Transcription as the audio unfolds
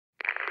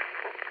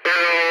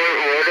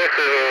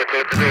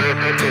Everyone,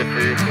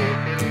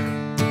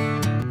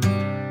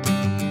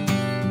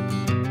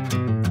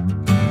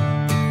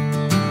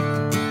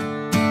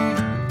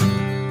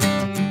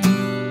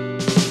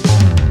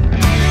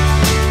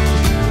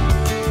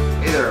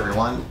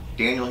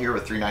 Daniel here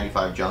with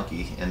 395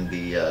 Junkie in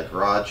the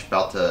garage,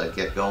 about to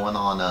get going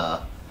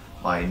on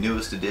my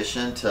newest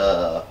addition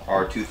to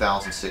our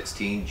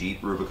 2016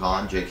 Jeep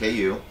Rubicon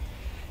JKU.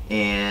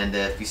 And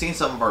if you've seen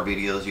some of our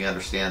videos, you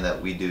understand that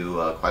we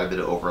do quite a bit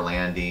of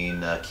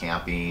overlanding,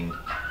 camping,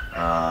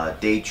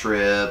 day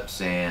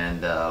trips,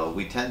 and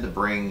we tend to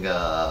bring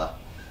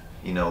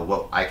you know,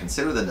 what I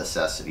consider the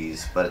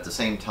necessities, but at the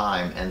same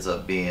time ends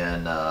up being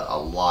a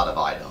lot of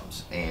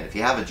items. And if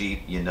you have a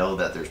Jeep, you know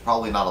that there's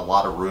probably not a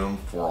lot of room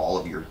for all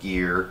of your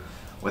gear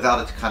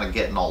without it kind of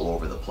getting all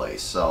over the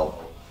place.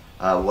 So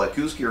what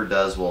Goose Gear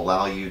does will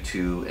allow you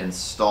to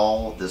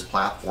install this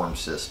platform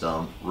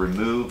system,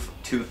 remove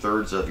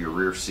 2/3 of your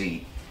rear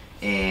seat,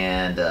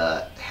 and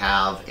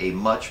have a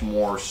much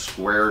more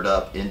squared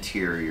up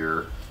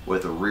interior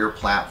with a rear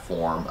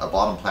platform, a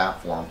bottom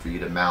platform for you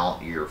to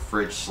mount your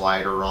fridge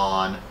slider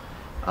on,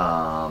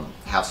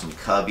 have some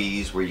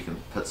cubbies where you can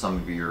put some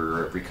of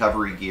your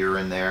recovery gear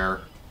in there.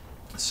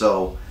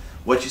 So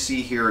what you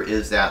see here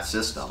is that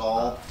system.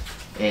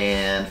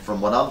 And from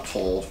what I'm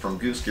told from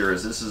Goose Gear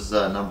is this is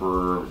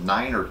number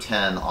 9 or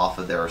 10 off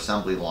of their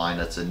assembly line.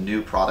 It's a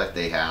new product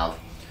they have,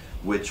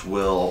 which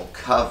will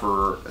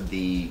cover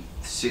the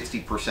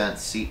 60%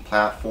 seat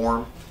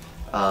platform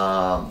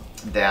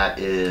that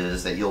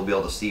you'll be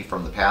able to see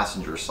from the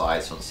passenger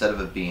side. So instead of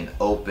it being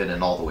open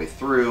and all the way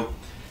through,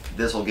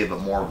 this will give it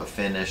more of a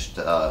finished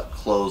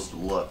closed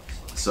look.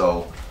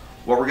 So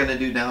what we're going to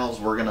do now is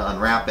we're going to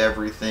unwrap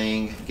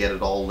everything, get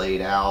it all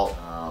laid out.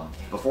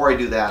 Before I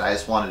do that, I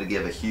just wanted to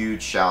give a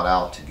huge shout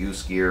out to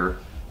Goose Gear.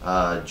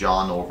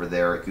 John over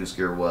there at Goose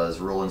Gear was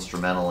real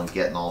instrumental in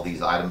getting all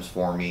these items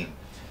for me.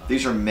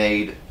 These are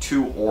made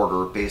to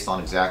order based on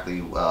exactly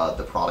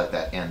the product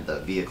and the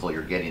vehicle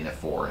you're getting it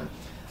for. And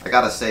I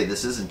gotta say,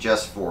 this isn't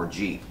just for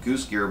Jeep.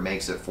 Goose Gear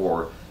makes it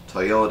for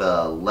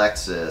Toyota,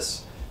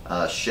 Lexus,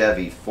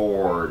 Chevy,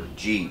 Ford,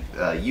 Jeep,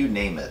 you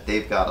name it.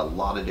 They've got a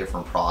lot of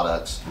different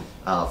products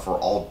for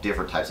all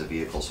different types of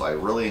vehicles. So I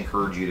really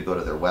encourage you to go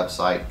to their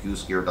website,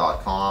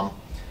 goosegear.com.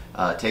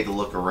 Take a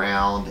look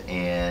around,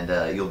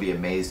 and you'll be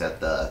amazed at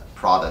the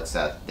products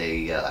that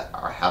they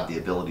have the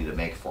ability to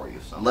make for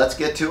you. So let's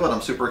get to it.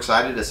 I'm super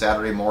excited. It's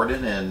Saturday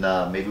morning, and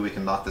maybe we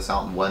can knock this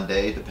out in one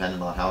day,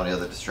 depending on how many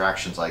other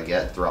distractions I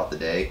get throughout the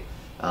day.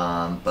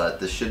 But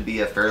this should be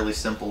a fairly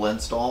simple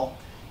install,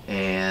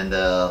 and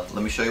let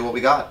me show you what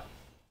we got.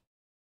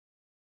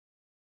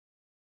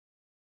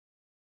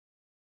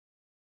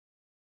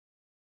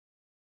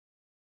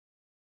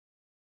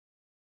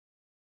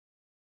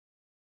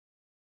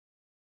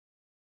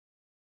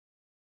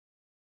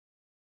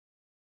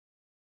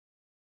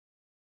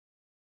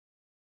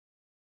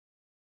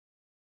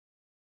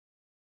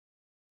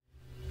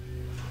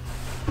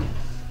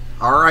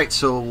 Alright,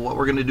 so what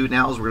we're going to do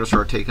now is we're going to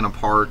start taking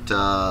apart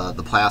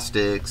the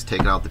plastics,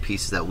 taking out the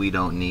pieces that we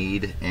don't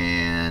need,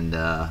 and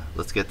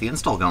let's get the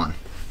install going.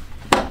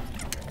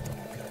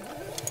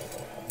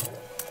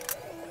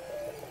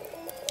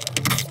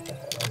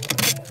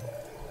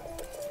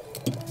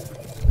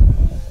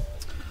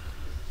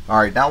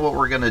 Alright, now what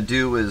we're going to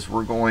do is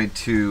we're going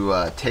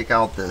to take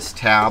out this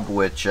tab,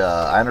 which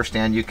I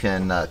understand you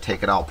can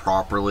take it out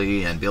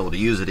properly and be able to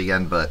use it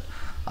again, but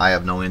I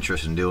have no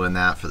interest in doing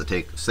that for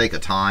the sake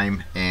of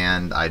time,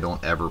 and I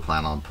don't ever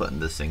plan on putting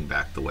this thing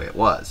back the way it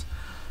was.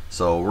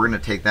 So we're going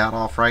to take that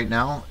off right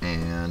now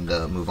and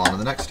move on to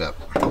the next step.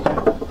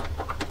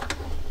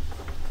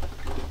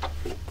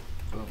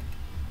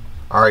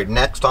 Alright,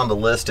 next on the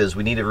list is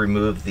we need to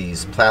remove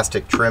these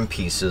plastic trim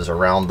pieces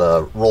around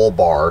the roll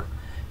bar,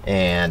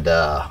 and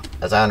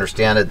as I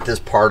understand it, this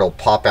part will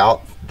pop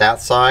out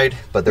that side,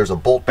 but there's a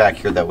bolt back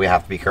here that we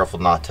have to be careful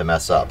not to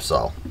mess up.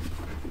 So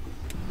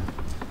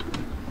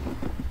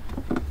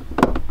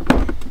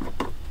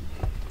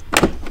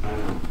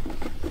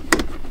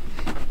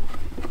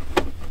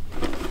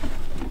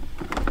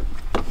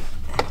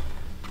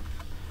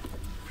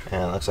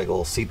and looks like a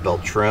little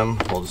seatbelt trim.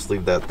 We'll just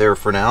leave that there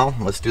for now.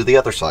 Let's do the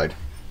other side.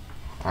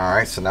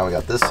 Alright, so now we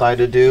got this side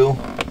to do.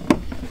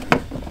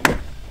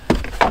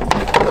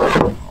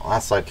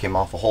 Last side came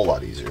off a whole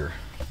lot easier.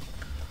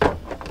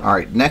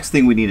 Alright, next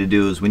thing we need to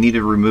do is we need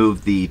to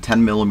remove the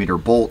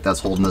 10mm bolt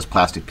that's holding this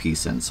plastic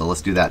piece in. So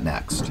let's do that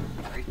next.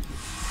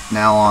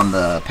 Now on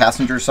the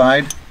passenger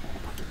side.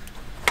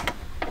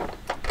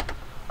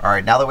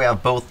 Alright, now that we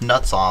have both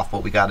nuts off,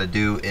 what we got to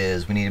do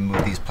is we need to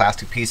move these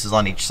plastic pieces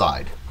on each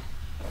side.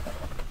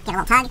 Give it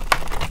a little tug.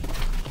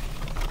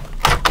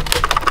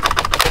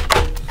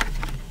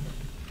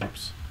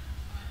 Oops.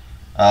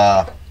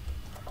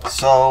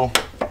 So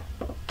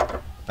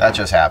that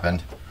just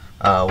happened.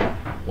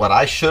 What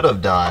I should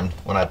have done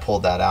when I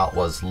pulled that out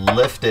was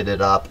lifted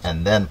it up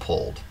and then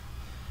pulled.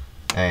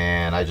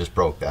 And I just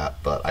broke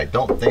that, but I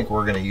don't think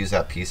we're going to use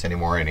that piece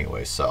anymore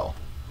anyway, so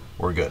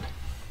we're good.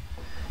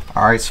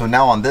 Alright, so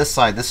now on this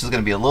side, this is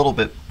going to be a little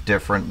bit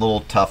different, a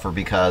little tougher,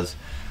 because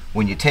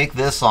when you take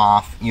this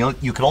off, you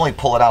can only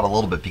pull it out a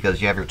little bit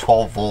because you have your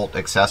 12-volt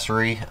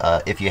accessory.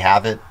 If you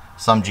have it,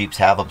 some Jeeps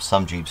have them,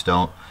 some Jeeps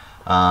don't.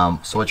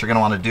 So what you're going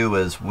to want to do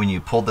is when you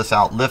pull this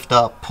out, lift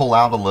up, pull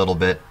out a little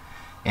bit,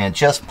 and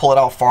just pull it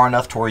out far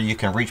enough to where you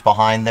can reach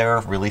behind there,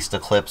 release the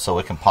clip so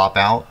it can pop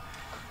out.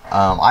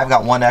 I've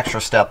got one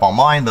extra step on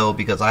mine though,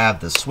 because I have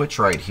this switch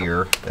right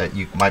here that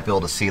you might be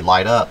able to see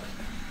light up,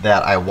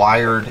 that I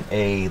wired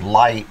a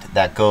light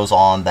that goes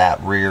on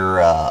that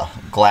rear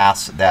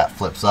glass that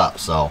flips up.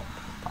 So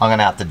I'm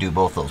gonna have to do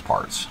both those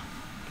parts.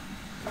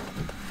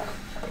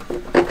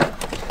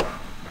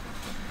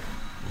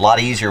 A lot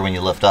easier when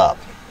you lift up.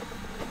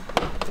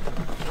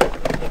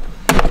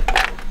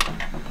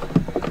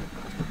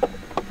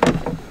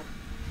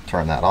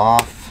 Turn that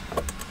off.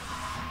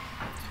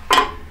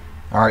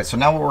 Alright, so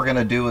now what we're going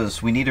to do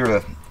is we need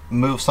to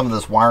move some of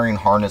this wiring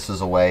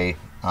harnesses away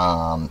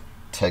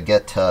to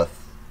get to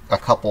a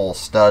couple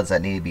studs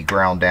that need to be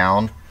ground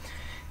down,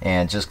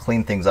 and just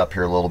clean things up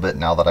here a little bit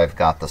now that I've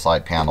got the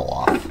side panel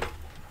off.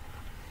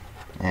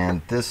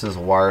 And this is a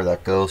wire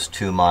that goes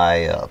to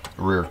my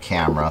rear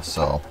camera,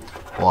 so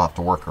we'll have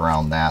to work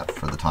around that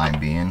for the time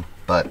being.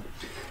 But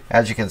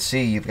as you can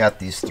see, you've got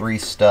these 3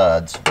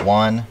 studs.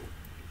 1,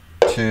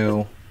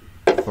 2,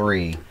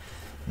 3.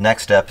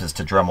 Next step is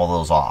to Dremel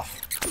those off.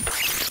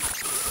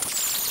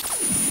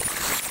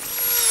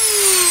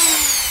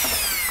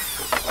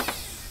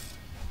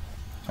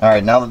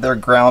 Alright, now that they're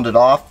grounded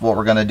off, what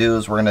we're going to do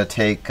is we're going to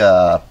take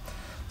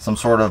some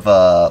sort of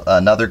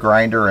another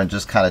grinder and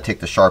just kind of take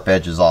the sharp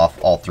edges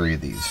off all 3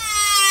 of these.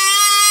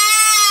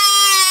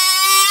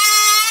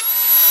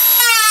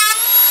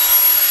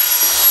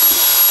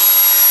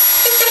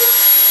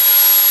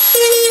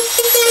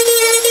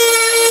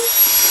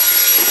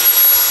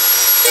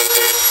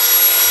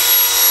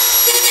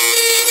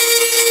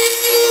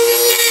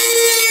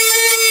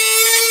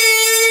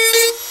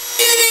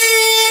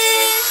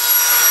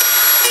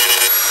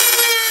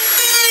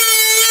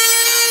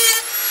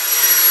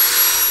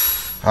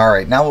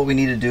 Alright, now what we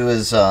need to do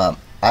is, I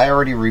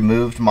already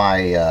removed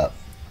my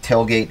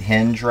tailgate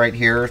hinge right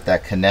here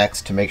that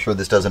connects to make sure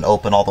this doesn't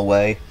open all the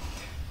way,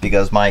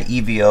 because my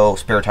EVO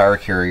spare tire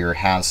carrier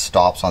has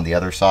stops on the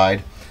other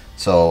side,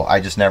 so I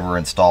just never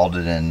installed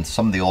it, and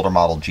some of the older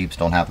model Jeeps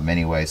don't have them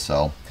anyway,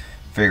 so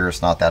figure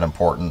it's not that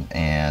important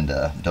and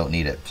don't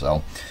need it.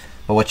 So,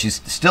 but what you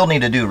still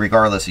need to do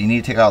regardless, you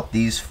need to take out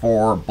these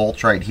 4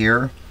 bolts right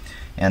here,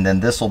 and then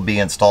this will be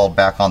installed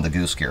back on the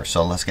Goose Gear.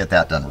 So let's get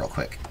that done real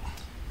quick.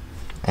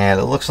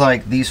 And it looks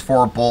like these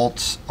 4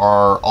 bolts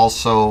are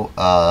also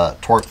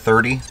torque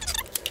 30.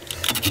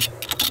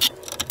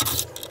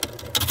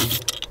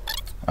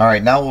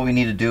 Alright, now what we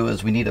need to do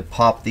is we need to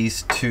pop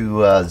these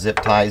 2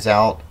 zip ties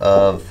out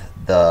of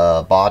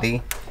the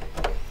body.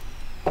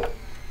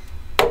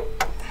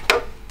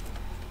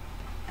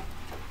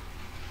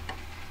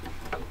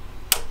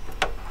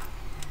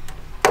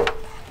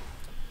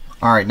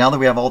 Alright, now that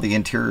we have all the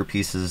interior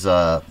pieces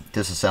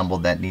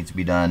disassembled that needs to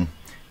be done,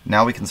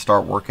 now we can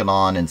start working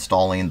on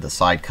installing the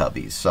side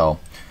cubbies. So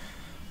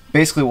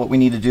basically what we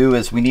need to do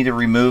is we need to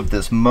remove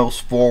this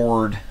most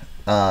forward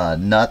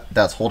nut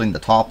that's holding the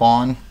top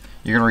on.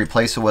 You're going to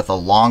replace it with a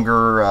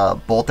longer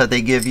bolt that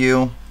they give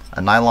you,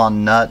 a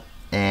nylon nut,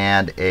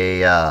 and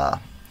a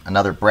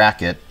another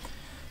bracket.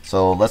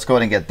 So let's go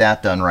ahead and get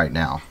that done right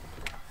now.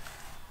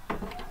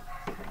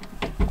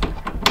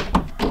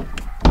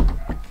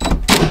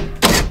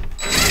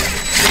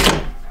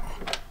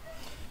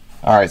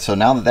 Alright, so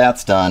now that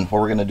that's done,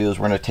 what we're going to do is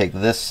we're going to take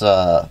this,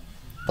 the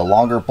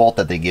longer bolt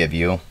that they give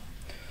you.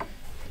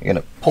 You're going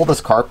to pull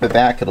this carpet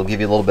back. It'll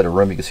give you a little bit of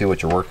room. You can see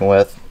what you're working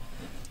with.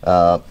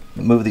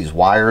 Move these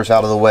wires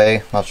out of the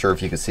way. Not sure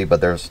if you can see,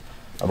 but there's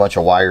a bunch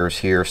of wires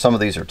here. Some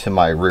of these are to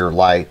my rear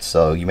light,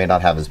 so you may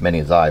not have as many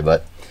as I,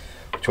 but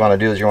what you want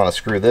to do is you want to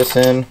screw this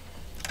in.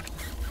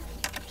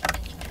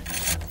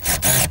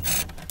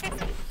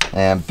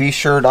 And be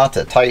sure not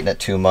to tighten it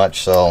too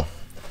much. So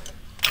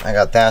I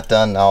got that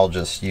done. Now I'll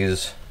just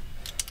use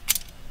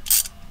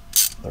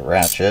the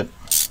ratchet.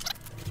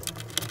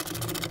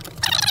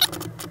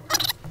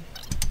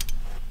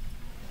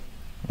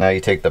 Now you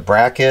take the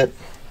bracket,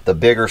 the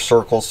bigger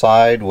circle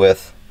side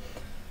with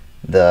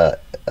the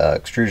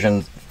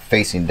extrusion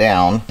facing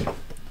down,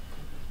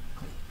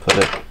 put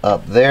it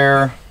up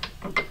there,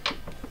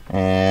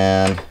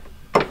 and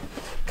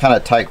kind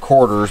of tight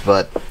quarters,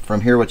 but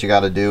from here what you got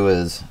to do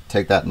is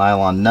take that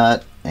nylon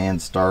nut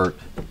and start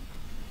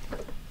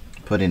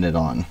putting it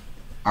on.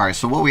 Alright,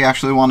 so what we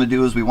actually want to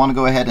do is we want to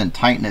go ahead and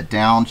tighten it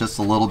down just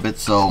a little bit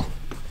so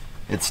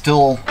it's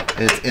still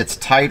it's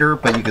tighter,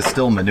 but you can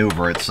still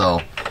maneuver it.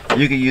 So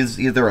you could use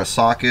either a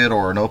socket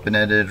or an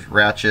open-ended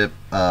ratchet,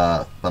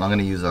 but I'm going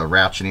to use a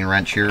ratcheting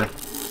wrench here.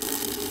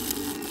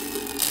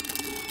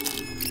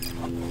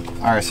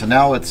 Alright, so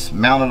now it's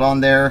mounted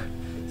on there.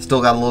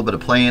 Still got a little bit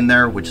of play in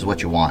there, which is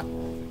what you want.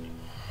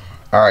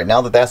 Alright,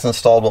 now that that's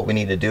installed, what we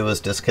need to do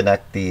is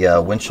disconnect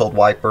the windshield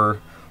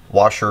wiper,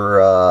 washer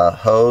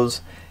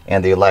hose,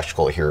 and the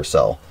electrical here.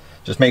 So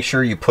just make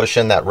sure you push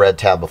in that red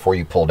tab before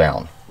you pull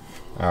down.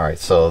 Alright,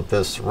 so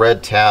this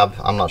red tab,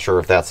 I'm not sure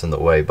if that's in the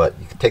way, but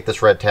you can take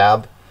this red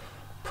tab,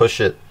 push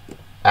it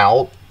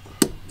out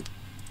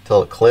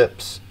till it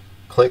clicks,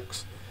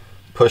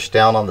 push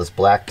down on this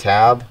black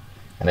tab,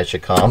 and it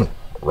should come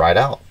right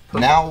out.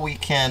 Now we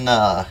can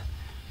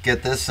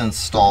get this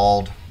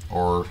installed,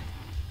 or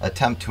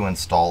attempt to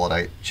install it.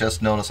 I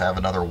just noticed I have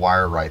another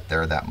wire right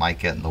there that might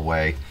get in the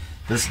way.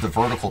 This is the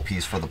vertical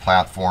piece for the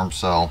platform,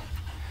 so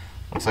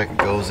looks like it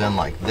goes in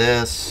like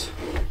this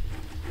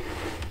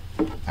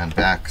and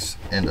backs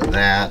into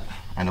that.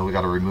 I know we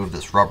got to remove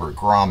this rubber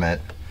grommet.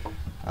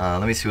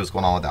 Let me see what's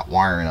going on with that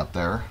wiring up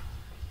there.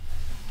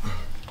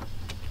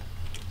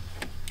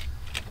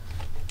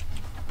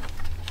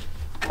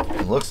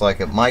 It looks like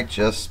it might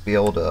just be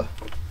able to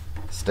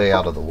stay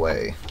out of the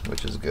way,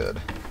 which is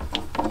good.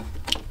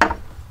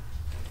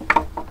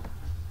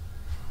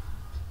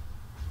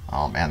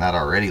 Oh man, that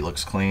already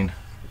looks clean.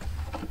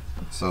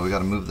 So we got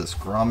to move this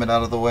grommet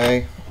out of the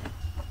way.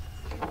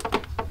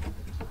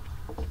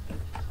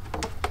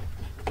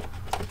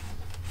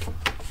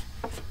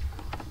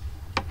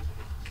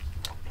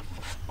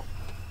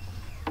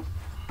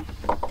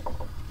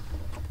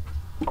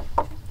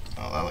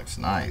 Oh, that looks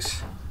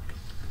nice.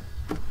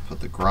 Put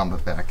the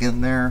grommet back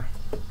in there.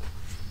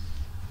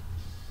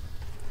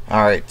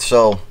 Alright,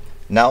 so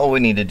now what we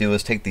need to do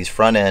is take these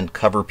front end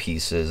cover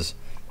pieces,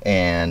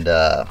 and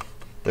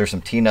there's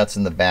some T-nuts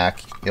in the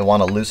back. You'll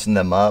want to loosen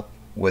them up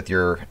with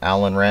your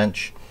Allen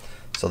wrench,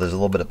 so there's a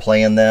little bit of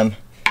play in them,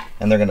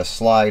 and they're going to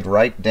slide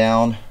right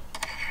down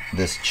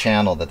this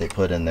channel that they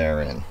put in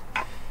there. And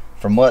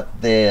from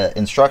what the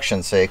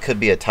instructions say, it could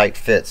be a tight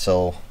fit,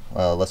 so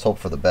let's hope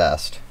for the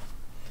best.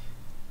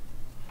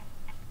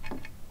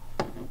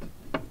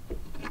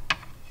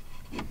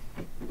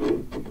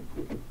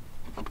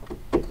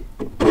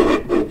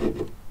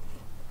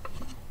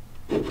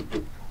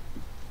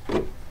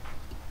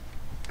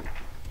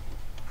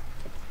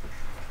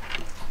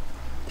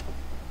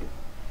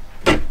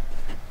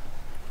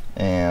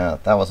 And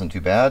that wasn't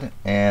too bad,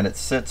 and it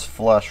sits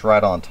flush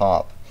right on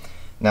top.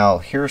 Now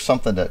here's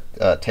something to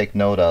take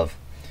note of.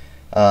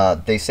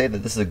 They say that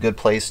this is a good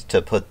place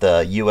to put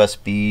the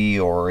USB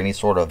or any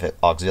sort of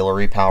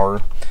auxiliary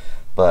power,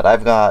 but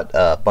I've got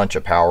a bunch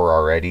of power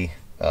already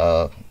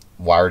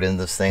wired in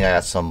this thing. I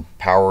got some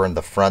power in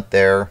the front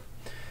there,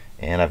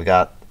 and I've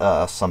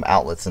got some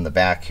outlets in the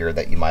back here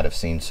that you might have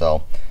seen,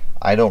 so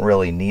I don't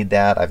really need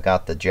that. I've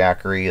got the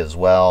jackery as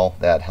well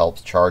that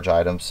helps charge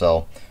items,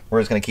 so we're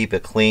just going to keep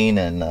it clean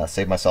and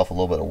save myself a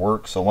little bit of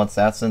work. So once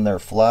that's in there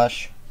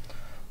flush,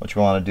 what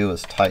you want to do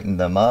is tighten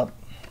them up.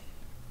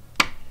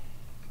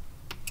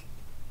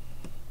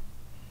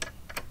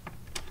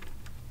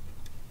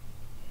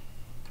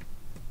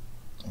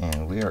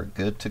 And we are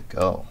good to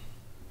go.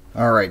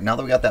 Alright, now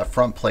that we got that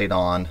front plate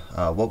on,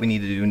 what we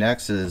need to do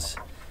next is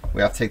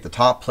we have to take the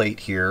top plate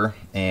here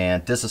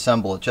and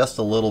disassemble it just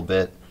a little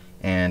bit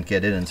and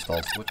get it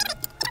installed.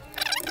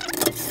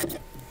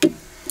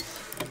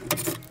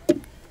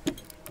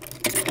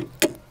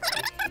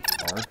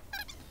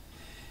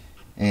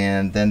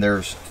 And then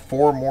there's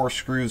 4 more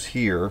screws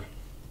here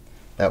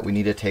that we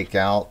need to take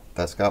out.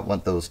 That's got one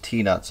of those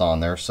T-nuts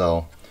on there,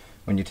 so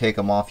when you take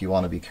them off you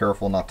want to be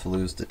careful not to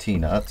lose the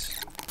T-nuts.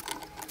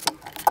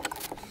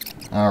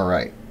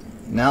 Alright,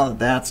 now that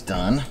that's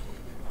done,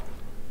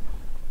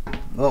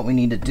 what we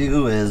need to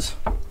do is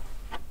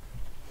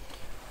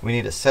we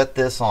need to set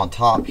this on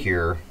top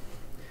here,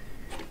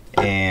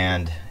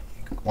 and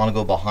want to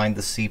go behind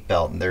the seat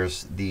belt, and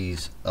there's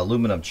these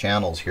aluminum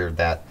channels here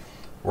that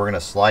we're going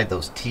to slide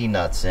those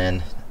T-nuts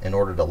in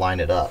order to line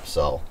it up.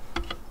 So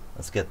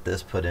let's get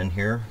this put in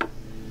here.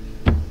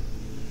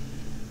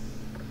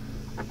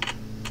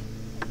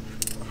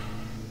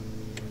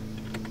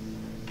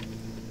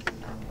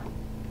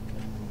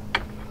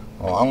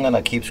 Well, I'm going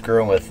to keep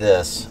screwing with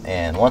this,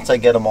 and once I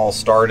get them all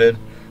started,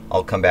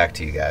 I'll come back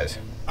to you guys.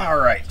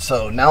 Alright,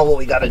 so now what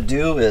we got to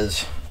do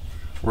is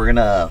we're going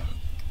to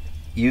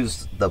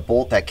use the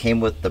bolt that came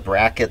with the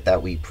bracket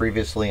that we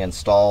previously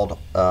installed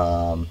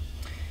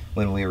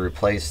when we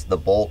replaced the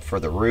bolt for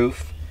the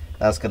roof.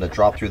 That's going to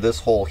drop through this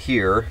hole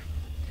here.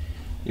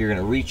 You're going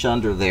to reach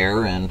under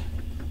there and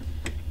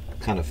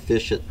kind of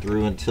fish it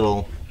through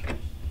until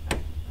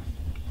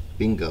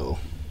bingo.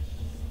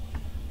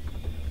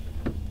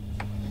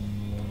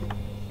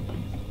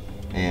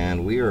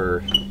 And we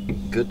are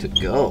good to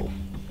go.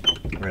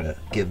 We're going to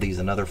give these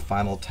another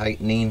final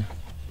tightening.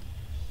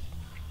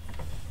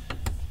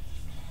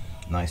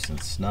 Nice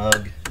and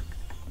snug.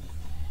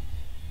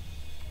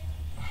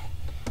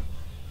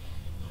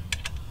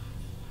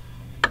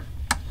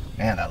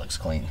 Man, that looks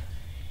clean.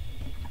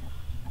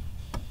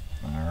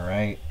 All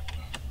right.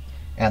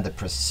 And the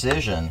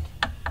precision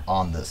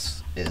on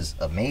this is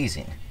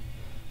amazing.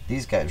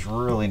 These guys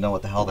really know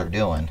what the hell they're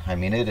doing. I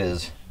mean, it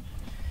is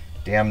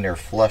damn near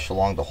flush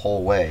along the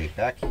whole way.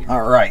 Back here.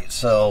 All right,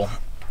 so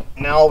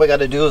now all we got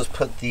to do is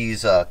put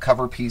these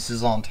cover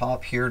pieces on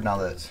top here. Now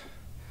that it's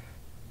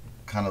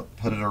kind of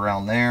put it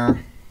around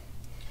there.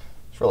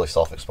 It's really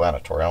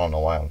self-explanatory. I don't know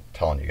why I'm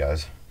telling you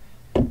guys.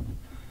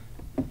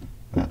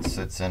 That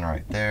sits in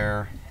right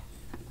there.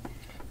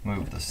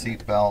 Move the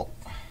seat belt.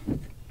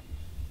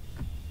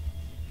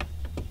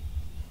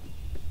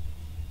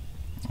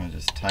 And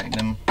just tighten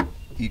them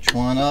each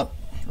one up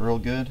real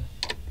good.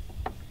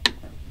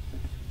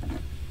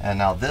 And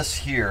now this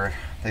here,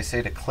 they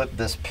say to clip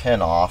this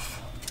pin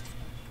off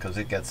because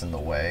it gets in the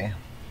way.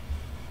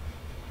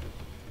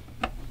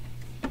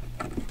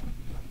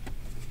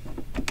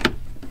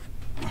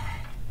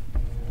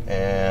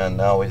 And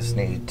now we just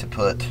need to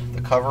put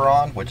the cover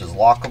on, which is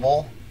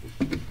lockable.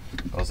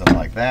 Goes in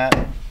like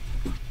that.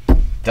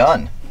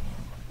 Done.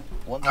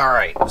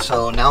 Alright,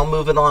 so now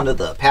moving on to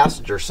the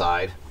passenger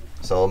side.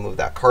 So I'll move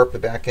that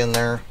carpet back in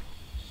there.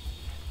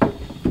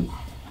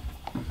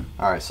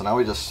 Alright, so now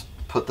we just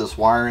put this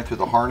wiring through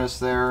the harness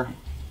there.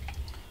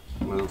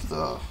 Move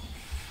the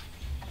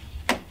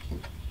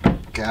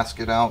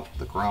gasket out,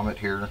 the grommet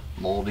here,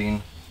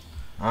 molding.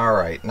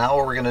 Alright, now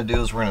what we're going to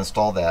do is we're going to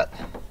install that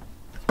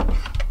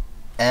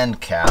end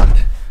cap.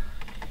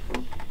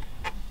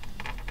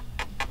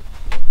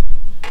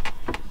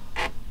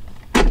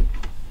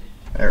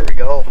 There we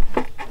go.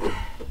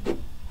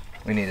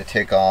 We need to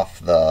take off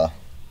the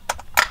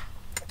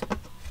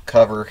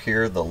cover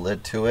here, the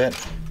lid to it.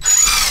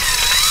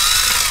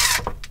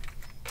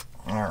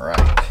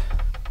 Alright,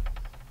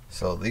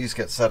 so these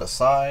get set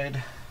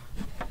aside.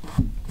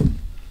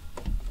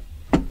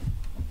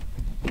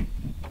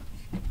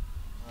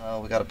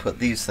 We got to put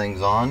these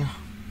things on.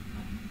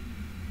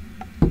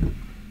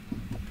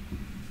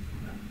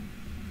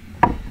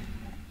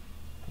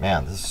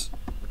 Man, this,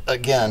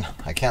 again,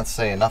 I can't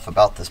say enough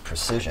about this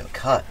precision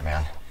cut,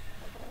 man.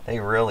 They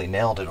really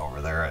nailed it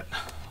over there at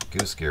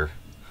Goose Gear.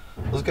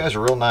 Those guys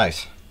are real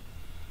nice.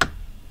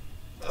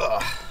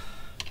 Ugh.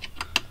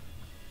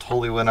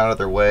 Totally went out of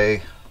their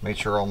way, made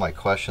sure all my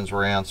questions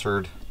were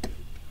answered,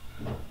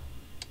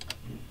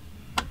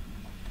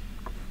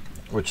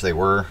 which they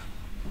were.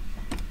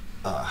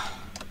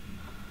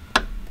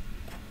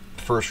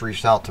 First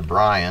reached out to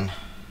Brian.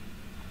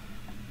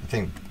 I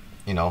think,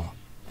 you know,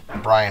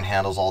 Brian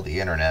handles all the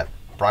internet.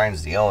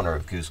 Brian's the owner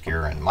of Goose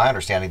Gear, and my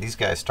understanding, these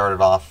guys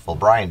started off, well,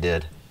 Brian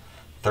did,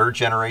 3rd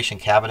generation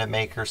cabinet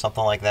maker,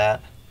 something like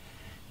that.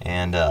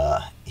 And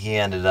he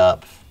ended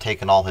up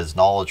taking all his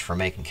knowledge from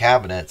making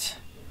cabinets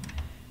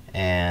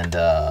and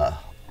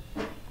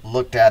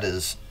looked at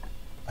his,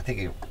 I think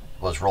he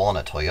was rolling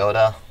a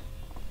Toyota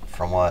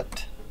from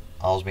what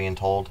I was being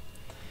told.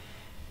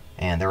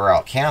 And they were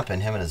out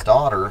camping, him and his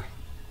daughter,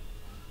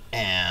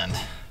 and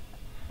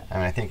I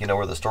mean, I think you know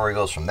where the story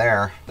goes from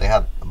there. They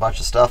had a bunch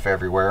of stuff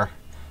everywhere,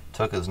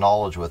 took his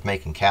knowledge with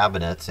making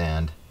cabinets,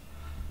 and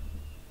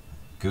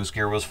Goose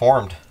Gear was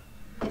formed.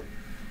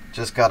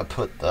 Just got to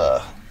put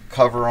the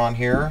cover on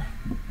here.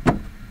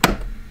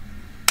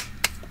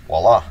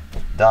 Voila,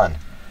 done.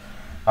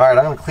 Alright,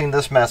 I'm going to clean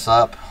this mess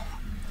up.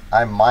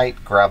 I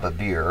might grab a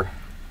beer.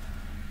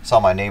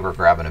 Saw my neighbor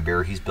grabbing a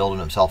beer. He's building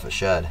himself a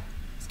shed.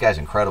 This guy's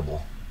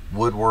incredible.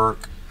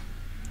 Woodwork,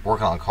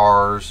 working on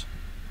cars,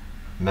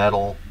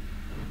 metal.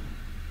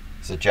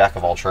 He's a jack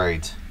of all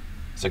trades.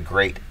 He's a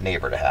great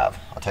neighbor to have.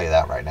 I'll tell you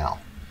that right now.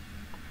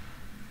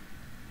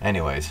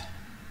 Anyways,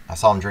 I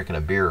saw him drinking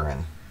a beer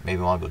and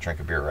maybe I want to go drink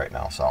a beer right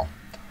now. So I'm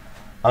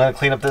going to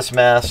clean up this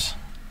mess,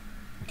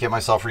 get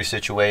myself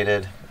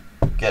resituated,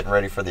 getting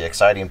ready for the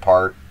exciting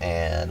part,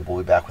 and we'll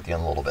be back with you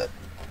in a little bit.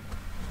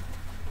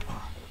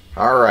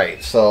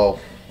 Alright, so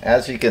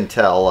as you can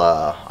tell,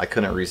 I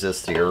couldn't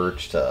resist the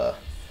urge to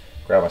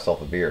grab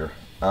myself a beer.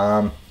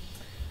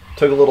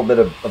 Took a little bit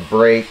of a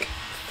break,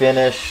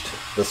 finished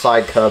the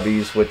side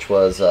cubbies, which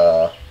was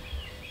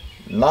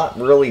not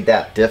really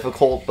that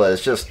difficult, but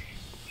it's just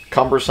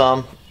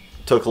cumbersome.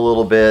 Took a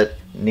little bit,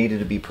 needed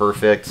to be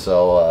perfect,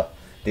 so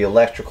the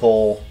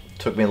electrical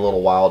took me a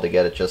little while to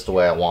get it just the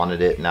way I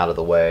wanted it and out of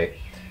the way.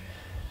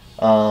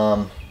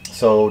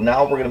 So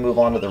now we're going to move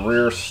on to the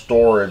rear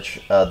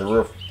storage,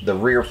 the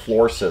rear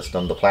floor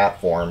system, the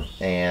platform,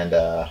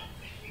 and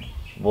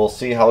we'll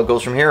see how it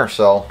goes from here.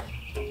 So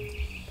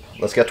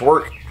let's get to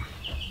work.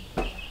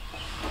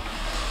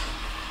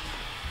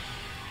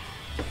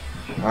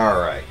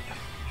 Alright.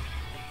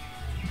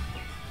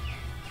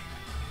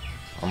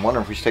 I'm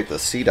wondering if we should take the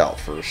seat out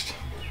first.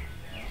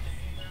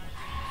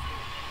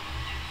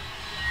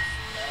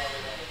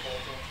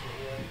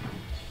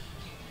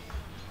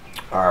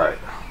 Alright.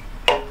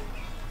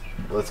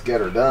 Let's get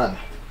her done.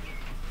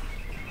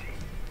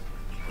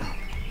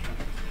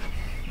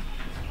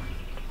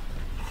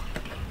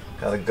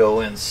 Gotta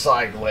go in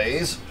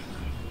sideways.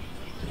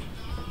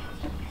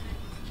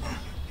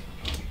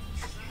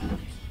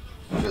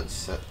 Should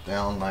set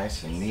down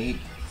nice and neat.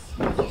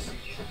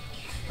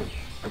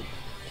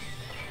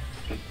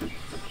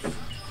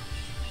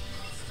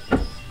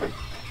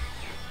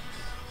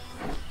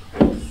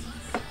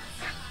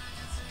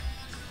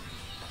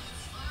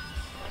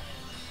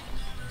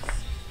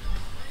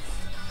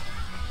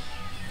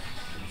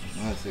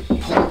 Let's see, pull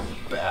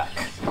it back.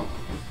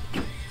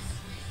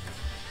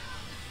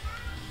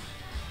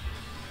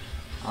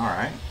 All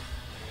right.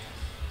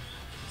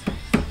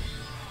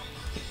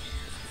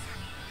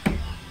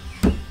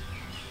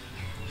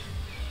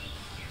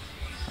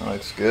 That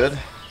looks good.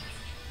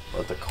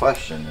 But the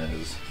question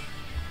is,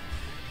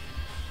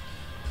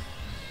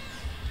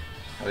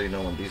 how do you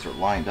know when these are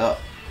lined up?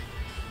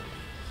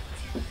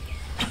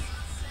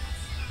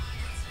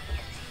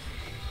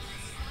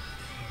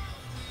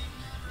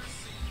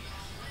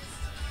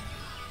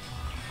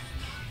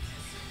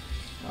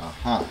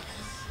 Uh-huh.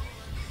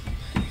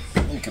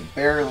 You can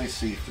barely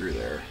see through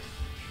there.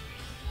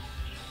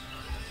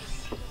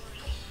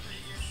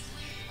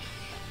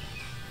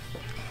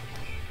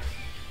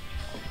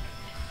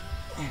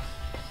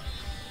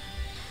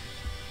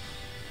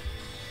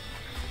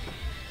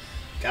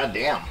 God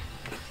damn.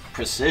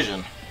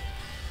 Precision.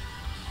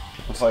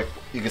 Looks like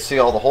you can see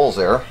all the holes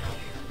there.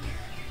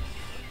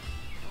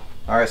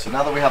 Alright, so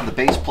now that we have the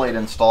base plate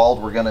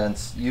installed, we're going to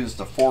use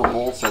the 4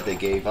 bolts that they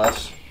gave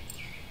us.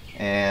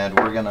 And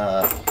we're going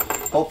to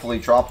hopefully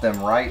drop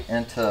them right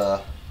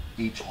into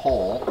each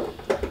hole.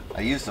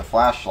 I used a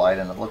flashlight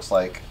and it looks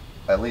like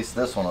at least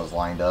this one was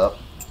lined up.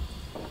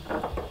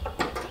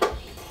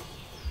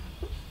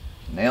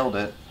 Nailed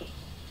it,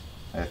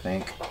 I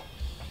think.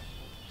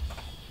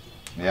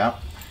 Yeah.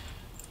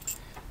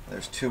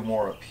 There's 2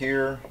 more up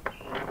here.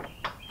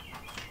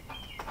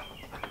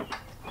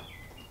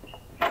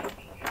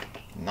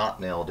 Not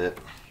nailed it.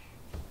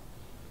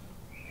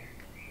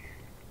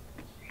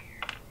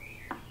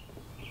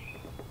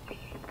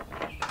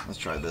 Let's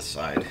try this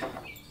side.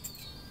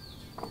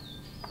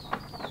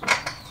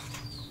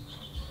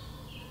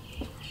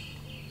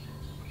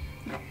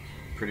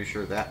 Pretty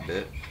sure that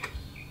bit.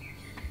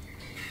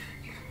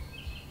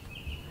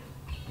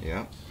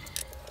 Yep.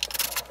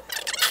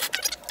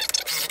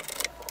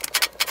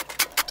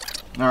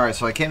 Alright,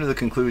 so I came to the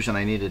conclusion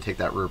I needed to take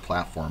that rear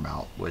platform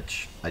out,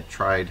 which I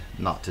tried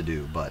not to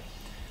do, but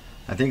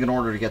I think in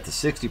order to get the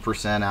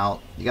 60%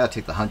 out, you gotta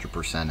take the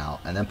 100%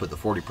 out and then put the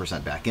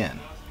 40% back in.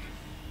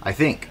 I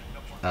think.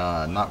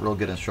 Not real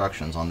good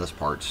instructions on this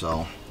part,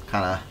 so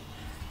kind of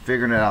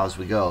figuring it out as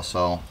we go.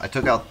 So I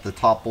took out the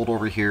top bolt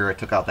over here, I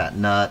took out that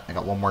nut, I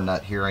got one more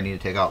nut here I need to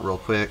take out real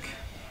quick.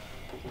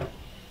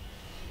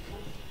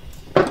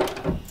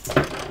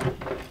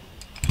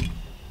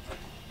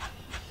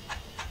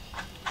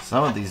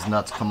 Some of these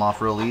nuts come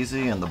off real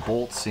easy and the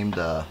bolts seem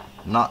to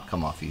not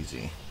come off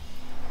easy.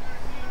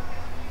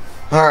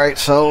 Alright,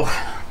 so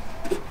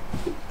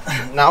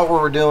now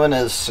what we're doing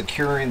is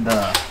securing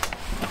the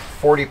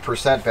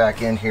 40%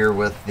 back in here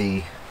with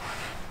the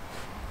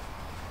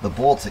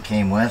bolts it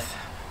came with.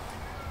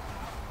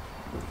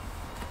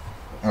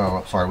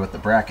 Oh, sorry, with the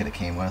bracket it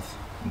came with.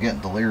 I'm getting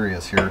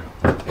delirious here.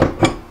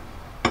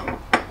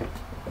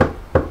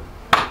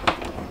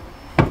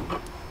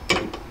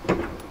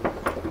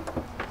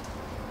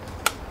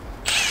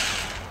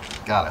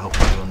 God, I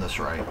hope I'm doing this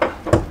right.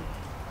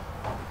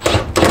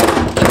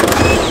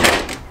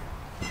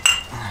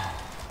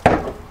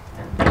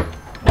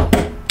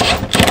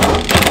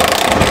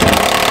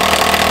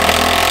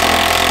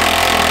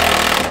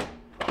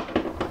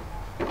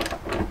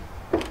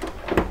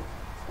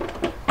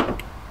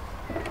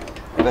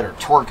 Better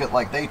torque it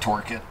like they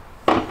torque it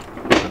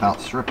without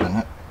stripping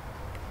it.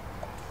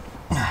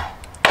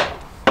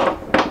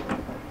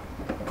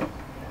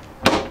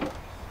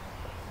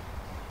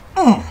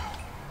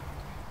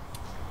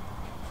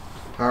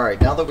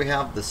 Alright, now that we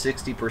have the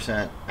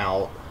 60%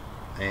 out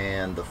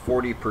and the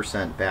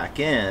 40% back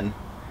in,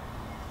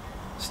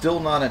 still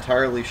not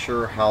entirely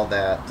sure how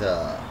that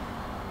the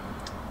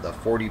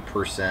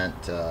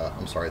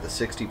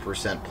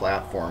 60%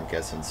 platform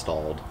gets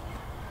installed.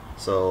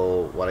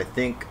 So what I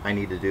think I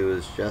need to do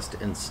is just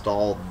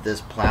install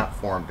this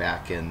platform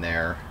back in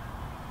there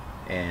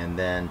and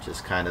then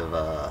just kind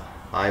of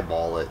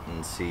eyeball it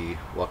and see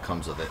what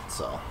comes of it.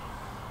 So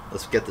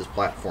let's get this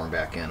platform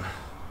back in.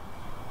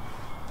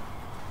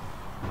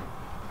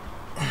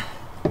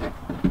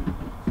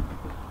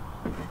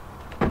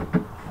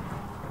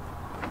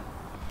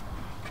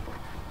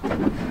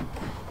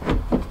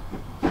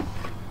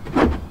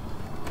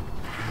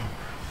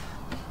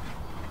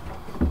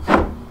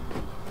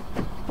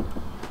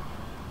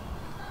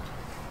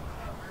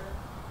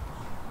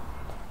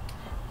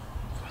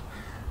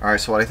 Alright,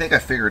 so what I think I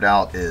figured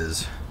out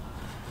is,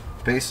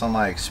 based on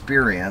my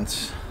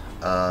experience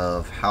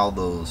of how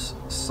those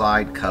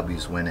side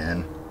cubbies went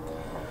in,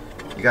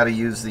 you got to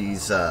use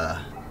these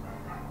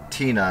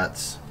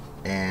T-nuts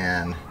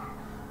and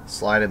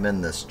slide them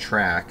in this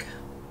track.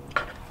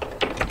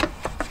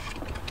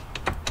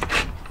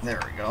 There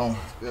we go.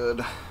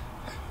 Good. I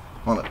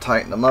want to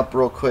tighten them up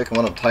real quick. And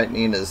what I'm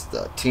tightening is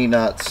the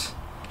T-nuts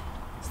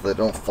so they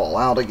don't fall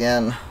out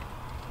again.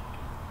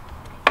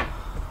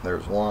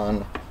 There's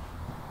one.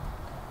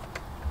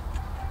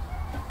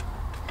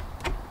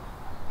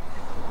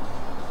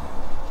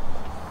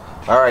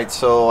 Alright,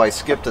 so I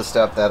skipped a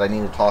step that I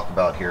need to talk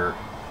about here.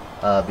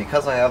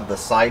 Because I have the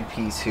side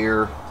piece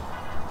here,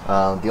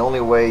 the only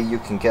way you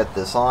can get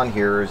this on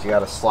here is you got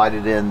to slide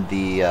it in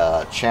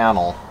the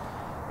channel.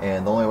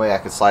 And the only way I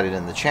could slide it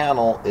in the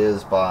channel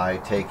is by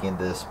taking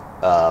this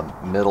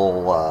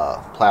middle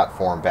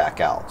platform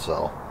back out.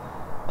 So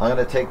I'm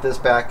going to take this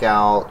back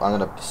out. I'm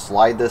going to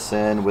slide this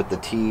in with the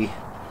T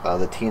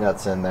the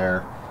T-nuts in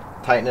there,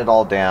 tighten it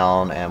all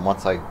down, and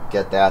once I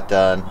get that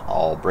done,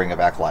 I'll bring it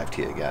back live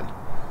to you again.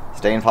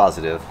 Staying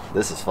positive.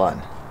 This is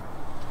fun.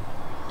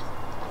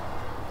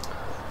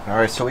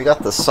 Alright, so we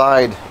got the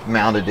side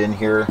mounted in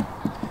here.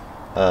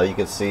 You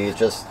can see it's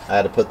just, I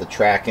had to put the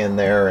track in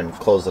there and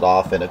close it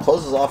off, and it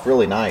closes off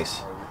really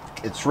nice.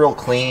 It's real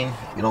clean.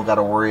 You don't got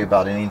to worry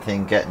about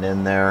anything getting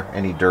in there,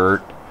 any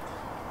dirt.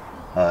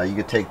 You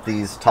could take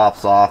these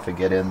tops off and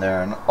get in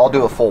there, and I'll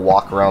do a full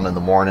walk around in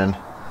the morning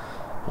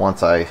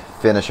once I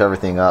finish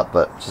everything up,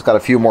 but just got a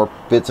few more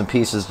bits and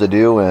pieces to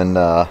do, and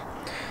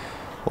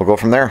we'll go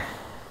from there.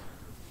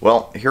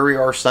 Well, here we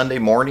are Sunday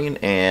morning,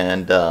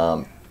 and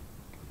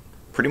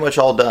pretty much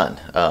all done.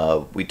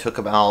 We took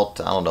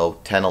about, I don't know,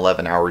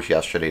 10-11 hours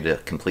yesterday to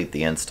complete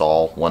the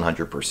install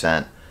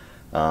 100%.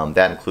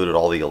 That included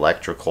all the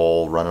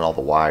electrical, running all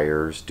the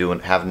wires,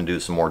 having to do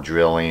some more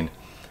drilling.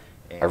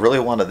 I really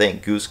want to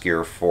thank Goose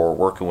Gear for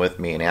working with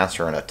me and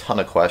answering a ton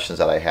of questions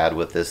that I had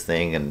with this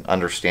thing and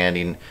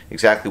understanding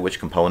exactly which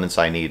components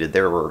I needed.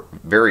 They were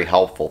very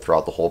helpful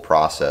throughout the whole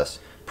process.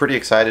 Pretty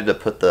excited to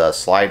put the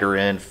slider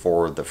in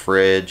for the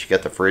fridge,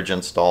 get the fridge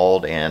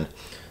installed, and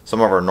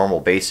some of our normal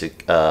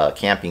basic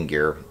camping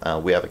gear.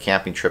 We have a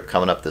camping trip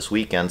coming up this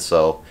weekend,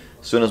 so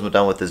as soon as I'm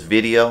done with this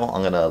video,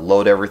 I'm going to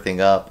load everything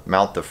up,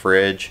 mount the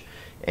fridge,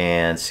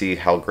 and see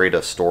how great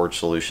of storage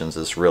solutions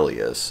this really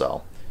is.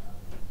 So,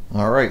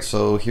 alright,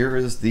 so here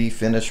is the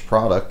finished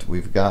product.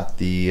 We've got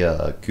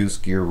the Goose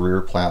Gear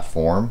rear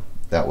platform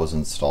that was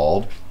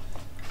installed,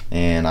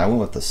 and I went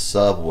with the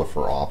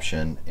subwoofer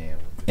option. And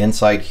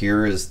inside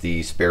here is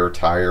the spare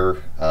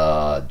tire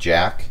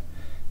jack,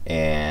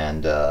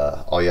 and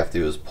all you have to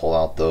do is pull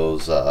out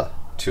those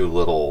two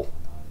little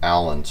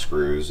Allen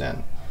screws,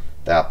 and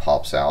that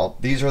pops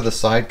out. These are the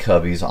side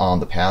cubbies on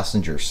the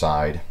passenger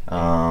side.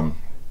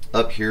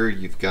 Up here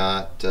you've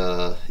got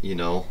you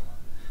know,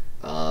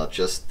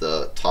 just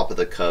the top of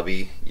the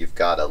cubby. You've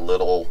got a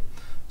little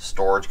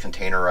storage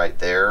container right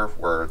there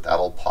where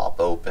that'll pop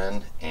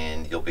open,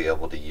 and you'll be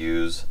able to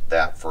use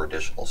that for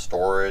additional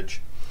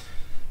storage.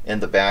 In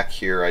the back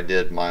here I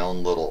did my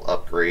own little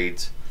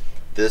upgrades.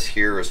 This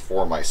here is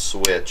for my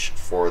switch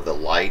for the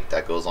light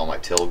that goes on my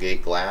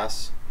tailgate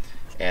glass,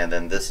 and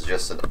then this is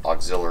just an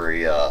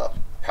auxiliary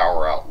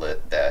power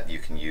outlet that you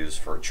can use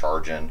for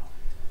charging.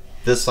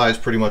 This side's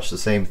pretty much the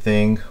same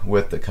thing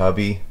with the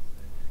cubby.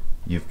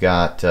 You've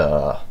got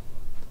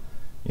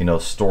you know,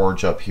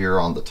 storage up here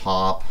on the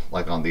top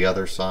like on the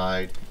other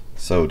side.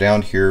 So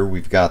down here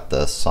we've got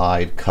the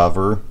side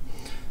cover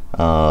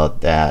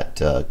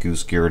that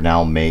Goose Gear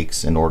now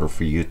makes in order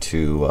for you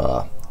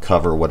to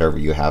cover whatever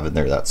you have in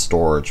there. That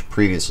storage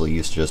previously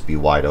used to just be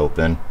wide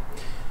open.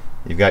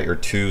 You've got your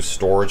two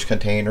storage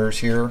containers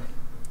here.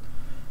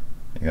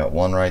 You got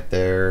one right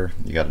there,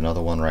 you got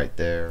another one right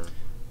there,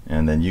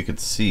 and then you can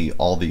see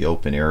all the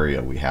open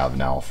area we have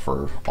now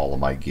for all of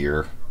my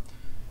gear.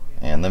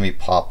 And let me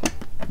pop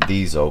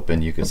these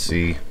open. You can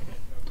see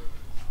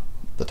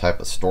the type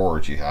of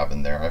storage you have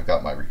in there. I've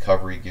got my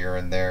recovery gear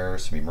in there,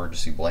 some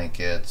emergency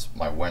blankets,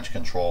 my winch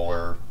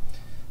controller,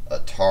 a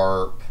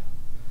tarp,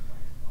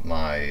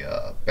 my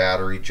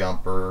battery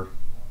jumper,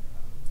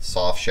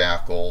 soft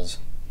shackles,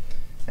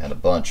 and a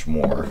bunch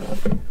more.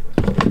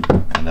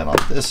 And then on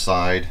this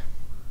side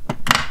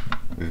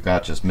we've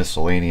got just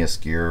miscellaneous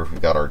gear.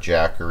 We've got our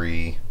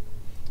jackery,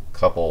 a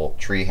couple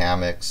tree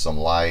hammocks, some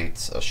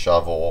lights, a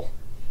shovel,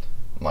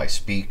 my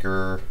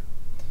speaker,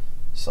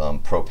 some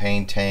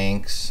propane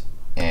tanks,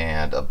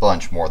 and a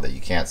bunch more that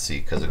you can't see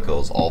because it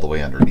goes all the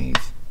way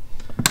underneath.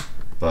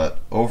 But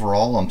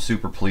overall I'm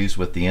super pleased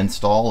with the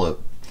install. It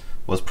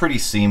was pretty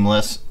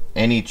seamless.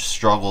 Any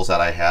struggles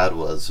that I had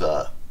was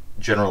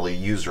generally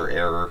user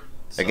error.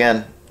 So.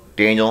 Again,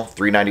 Daniel,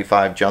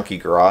 395 Junkie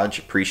Garage.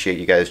 Appreciate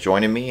you guys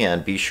joining me,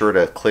 and be sure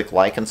to click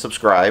like and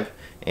subscribe.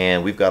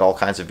 And we've got all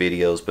kinds of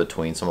videos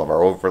between some of our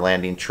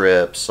overlanding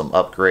trips, some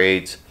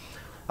upgrades.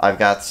 I've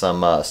got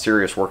some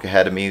serious work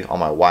ahead of me on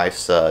my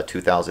wife's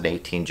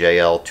 2018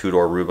 JL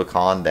two-door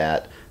Rubicon.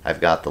 That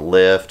I've got the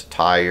lift,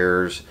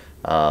 tires,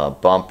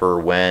 bumper,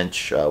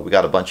 winch. We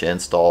got a bunch of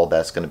install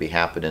that's going to be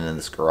happening in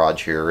this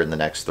garage here in the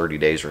next 30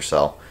 days or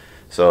so.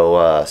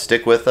 So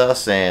stick with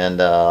us and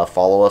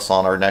follow us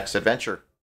on our next adventure.